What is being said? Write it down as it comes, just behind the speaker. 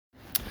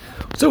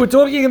So we're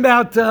talking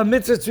about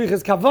mitzvah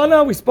tzrichas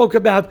kavana. We spoke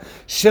about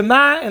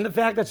Shema and the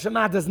fact that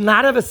Shema does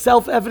not have a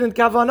self-evident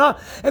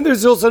kavana, and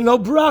there's also no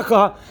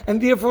bracha,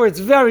 and therefore it's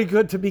very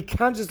good to be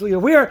consciously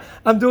aware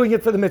I'm doing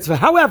it for the mitzvah.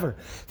 However,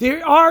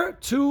 there are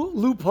two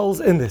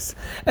loopholes in this,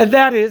 and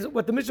that is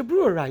what the Mishnah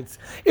Berurah writes.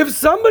 If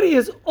somebody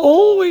is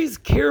always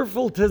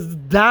careful to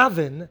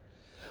daven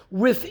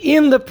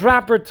within the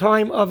proper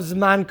time of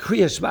Zman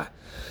Kriyas Shema,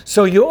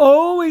 so you're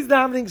always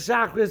davening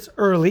Shachris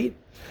early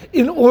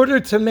in order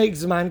to make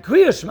Zman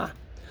Kriyas Shema,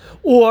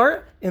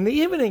 or in the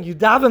evening you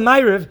daven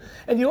Ma'ariv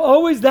and you're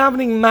always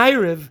davening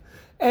Ma'ariv,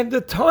 and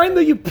the time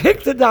that you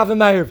pick to daven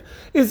Ma'ariv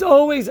is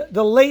always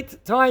the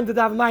late time to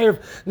daven Ma'ariv,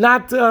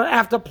 not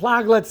after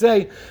Plag, let's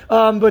say,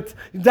 but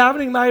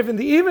davening Ma'ariv in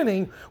the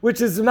evening,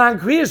 which is Zman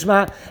Kriyas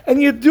Shema,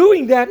 and you're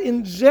doing that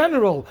in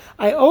general.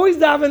 I always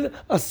daven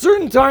a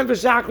certain time for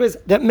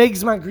Shachris that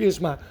makes Zman Kriyas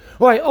Shema,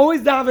 or I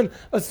always daven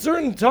a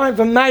certain time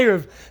for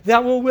Ma'ariv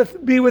that will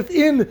be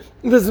within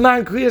the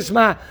Zman Kriyas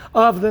Shema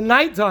of the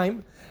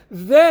nighttime.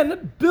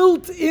 Then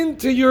built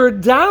into your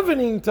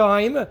davening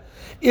time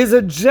is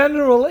a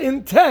general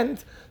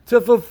intent to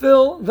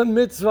fulfill the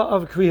mitzvah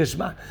of Kriyas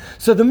Shema.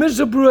 So the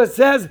Mishnah Berurah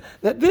says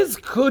that this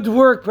could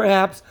work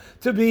perhaps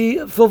to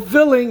be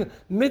fulfilling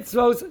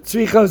mitzvos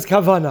tzrichos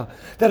kavana.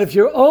 That if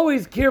you're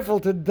always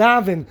careful to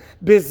daven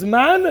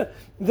bisman,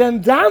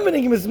 then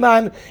davening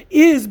bisman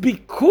is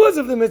because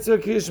of the mitzvah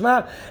of Kriyas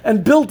Shema,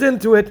 and built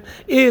into it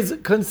is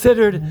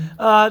considered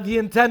the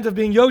intent of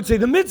being yotzei,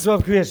 the mitzvah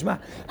of Kriyas Shema.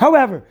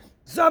 However,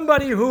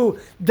 somebody who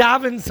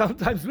davens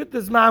sometimes with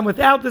this man,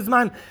 without this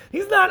man,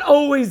 he's not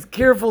always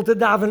careful to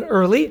daven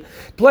early.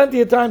 Plenty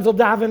of times he'll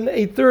daven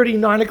 8:30,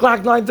 9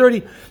 o'clock,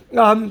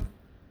 9:30,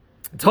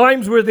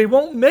 times where they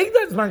won't make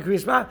that Zman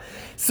Kriyas Shema.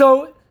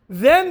 So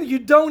then you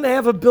don't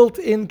have a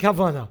built-in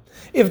kavana.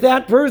 If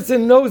that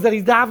person knows that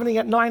he's davening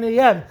at 9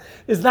 a.m.,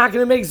 is not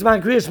going to make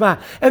Zman Kriyas Shema,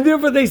 and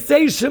therefore they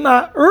say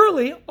Shema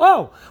early,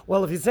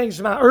 if you're saying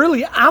Shema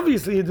early,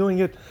 obviously you're doing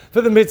it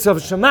for the mitzvah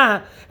of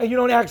Shema, and you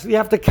don't actually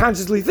have to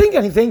consciously think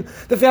anything.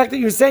 The fact that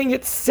you're saying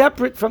it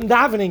separate from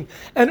davening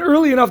and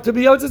early enough to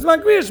be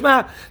Zman Kriyas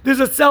Shema,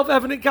 there's a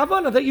self-evident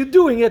kavana that you're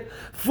doing it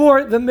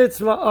for the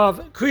mitzvah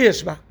of Kriyas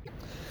Shema.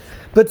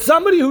 But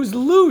somebody who's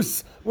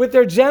loose with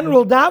their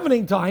general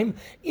davening time,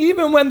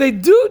 even when they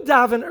do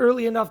daven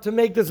early enough to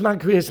make this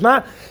Zman Kriyas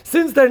Shema,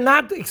 since they're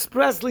not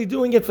expressly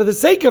doing it for the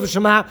sake of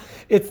Shema,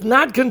 it's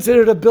not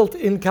considered a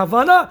built-in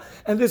kavana,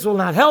 and this will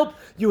not help.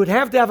 You would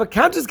have to have a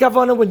conscious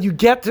kavana when you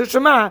get to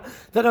Shema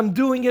that I'm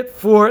doing it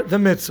for the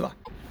mitzvah.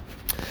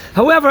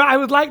 However, I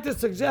would like to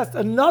suggest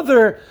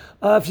another,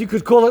 if you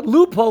could call it,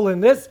 loophole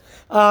in this.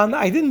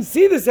 I didn't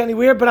see this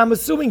anywhere, but I'm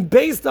assuming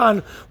based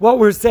on what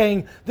we're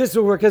saying, this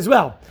will work as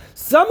well.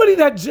 Somebody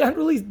that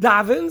generally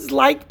davens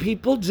like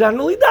people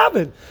generally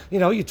daven.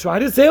 You try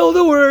to say all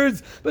the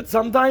words, but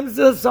sometimes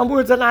some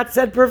words are not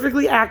said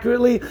perfectly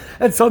accurately,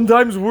 and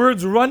sometimes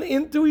words run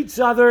into each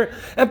other,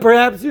 and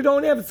perhaps you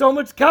don't have so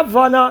much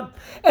kavana.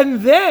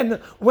 And then,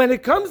 when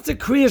it comes to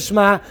Kriyas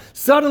Shema,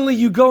 suddenly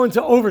you go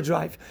into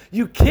overdrive.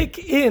 You kick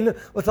in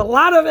with a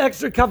lot of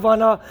extra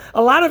kavana,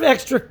 a lot of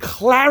extra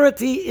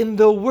clarity in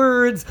the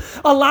words,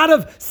 a lot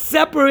of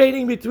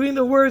separating between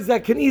the words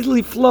that can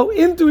easily flow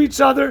into each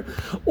other.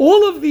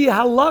 All of the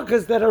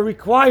halakas that are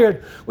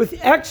required with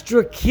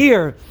extra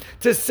care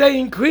to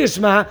saying Kriyas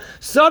Shema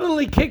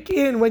suddenly kick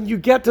in when you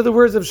get to the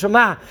words of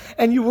Shema,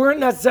 and you weren't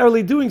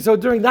necessarily doing so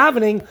during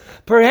davening.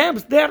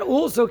 Perhaps that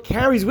also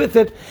carries with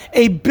it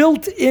a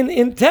built-in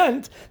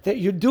intent that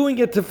you're doing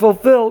it to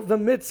fulfill the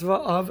mitzvah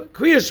of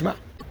Kriyas Shema.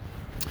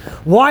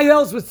 Why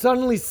else would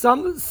suddenly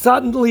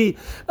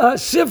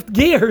shift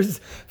gears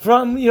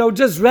from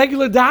just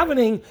regular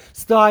davening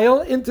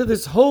style into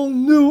this whole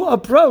new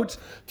approach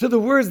to the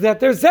words that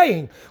they're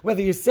saying?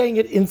 Whether you're saying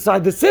it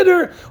inside the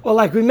siddur, or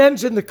like we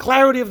mentioned, the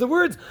clarity of the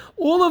words,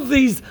 all of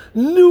these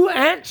new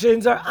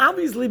actions are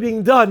obviously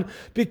being done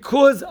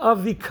because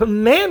of the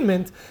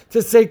commandment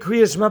to say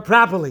Kriyas Shema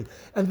properly.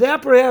 And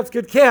that perhaps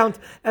could count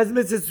as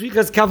mitzvah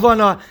tzrichas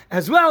kavana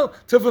as well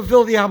to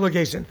fulfill the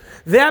obligation.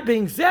 That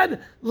being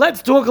said,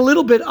 let's talk a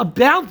little bit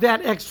about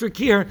that extra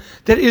care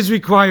that is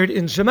required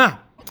in Shema.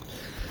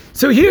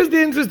 So here's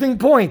the interesting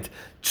point.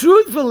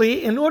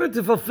 Truthfully, in order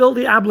to fulfill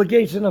the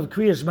obligation of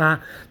Kriyas Shema,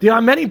 there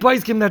are many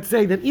poskim that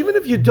say that even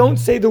if you don't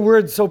say the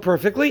words so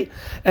perfectly,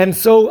 and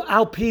so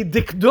al pi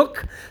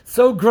dikduk,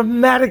 so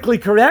grammatically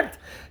correct,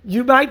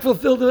 you might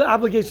fulfill the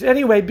obligation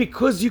anyway,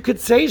 because you could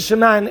say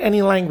Shema in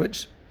any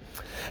language.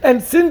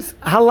 And since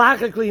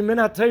halachically min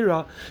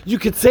haTorah, you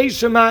could say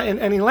Shema in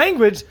any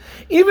language,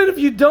 even if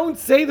you don't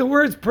say the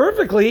words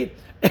perfectly,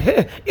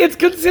 it's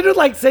considered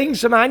like saying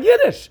Shema in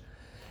Yiddish.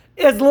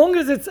 As long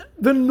as it's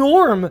the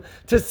norm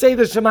to say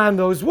the Shema in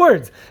those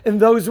words, in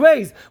those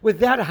ways, with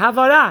that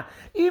havara.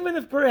 Even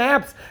if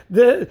perhaps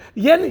the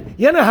Yena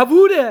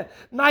Havude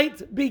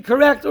might be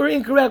correct or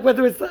incorrect,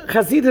 whether it's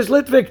Hasidish,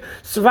 Litvic,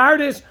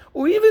 Svardish,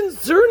 or even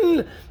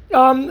certain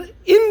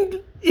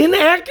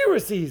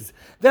inaccuracies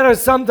that are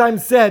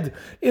sometimes said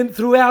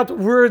throughout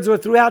words or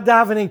throughout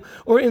davening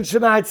or in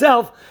Shema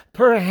itself,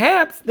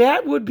 perhaps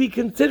that would be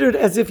considered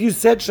as if you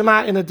said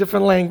Shema in a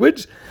different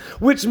language,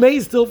 which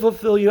may still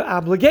fulfill your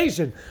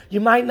obligation.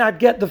 You might not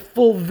get the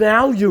full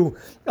value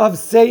of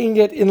saying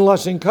it in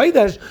Lashon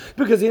Kodesh,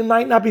 because you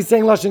might not be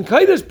saying Lashon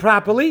Kodesh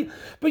properly,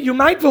 but you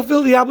might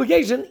fulfill the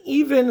obligation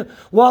even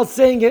while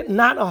saying it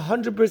not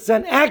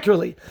 100%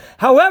 accurately.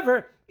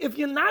 However, if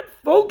you're not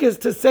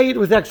focused to say it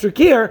with extra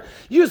care,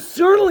 you're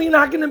certainly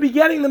not going to be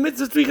getting the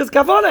mitzvah tzrichas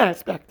kavana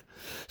aspect.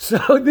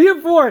 So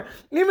therefore,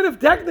 even if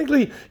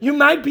technically you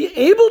might be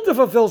able to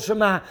fulfill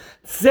Shema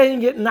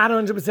saying it not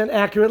 100%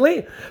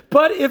 accurately,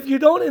 but if you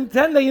don't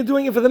intend that you're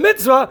doing it for the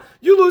mitzvah,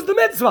 you lose the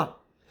mitzvah.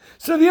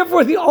 So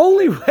therefore, the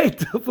only way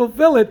to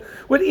fulfill it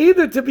would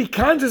either to be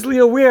consciously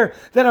aware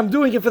that I'm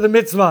doing it for the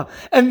mitzvah,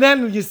 and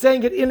then you're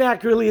saying it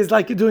inaccurately is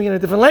like you're doing it in a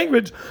different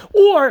language,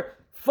 or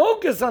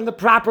focus on the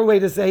proper way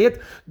to say it,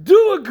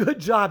 do a good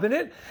job in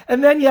it,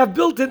 and then you have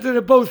built into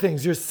it both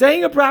things. You're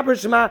saying a proper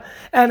Shema,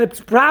 and it's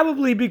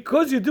probably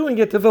because you're doing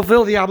it to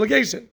fulfill the obligation.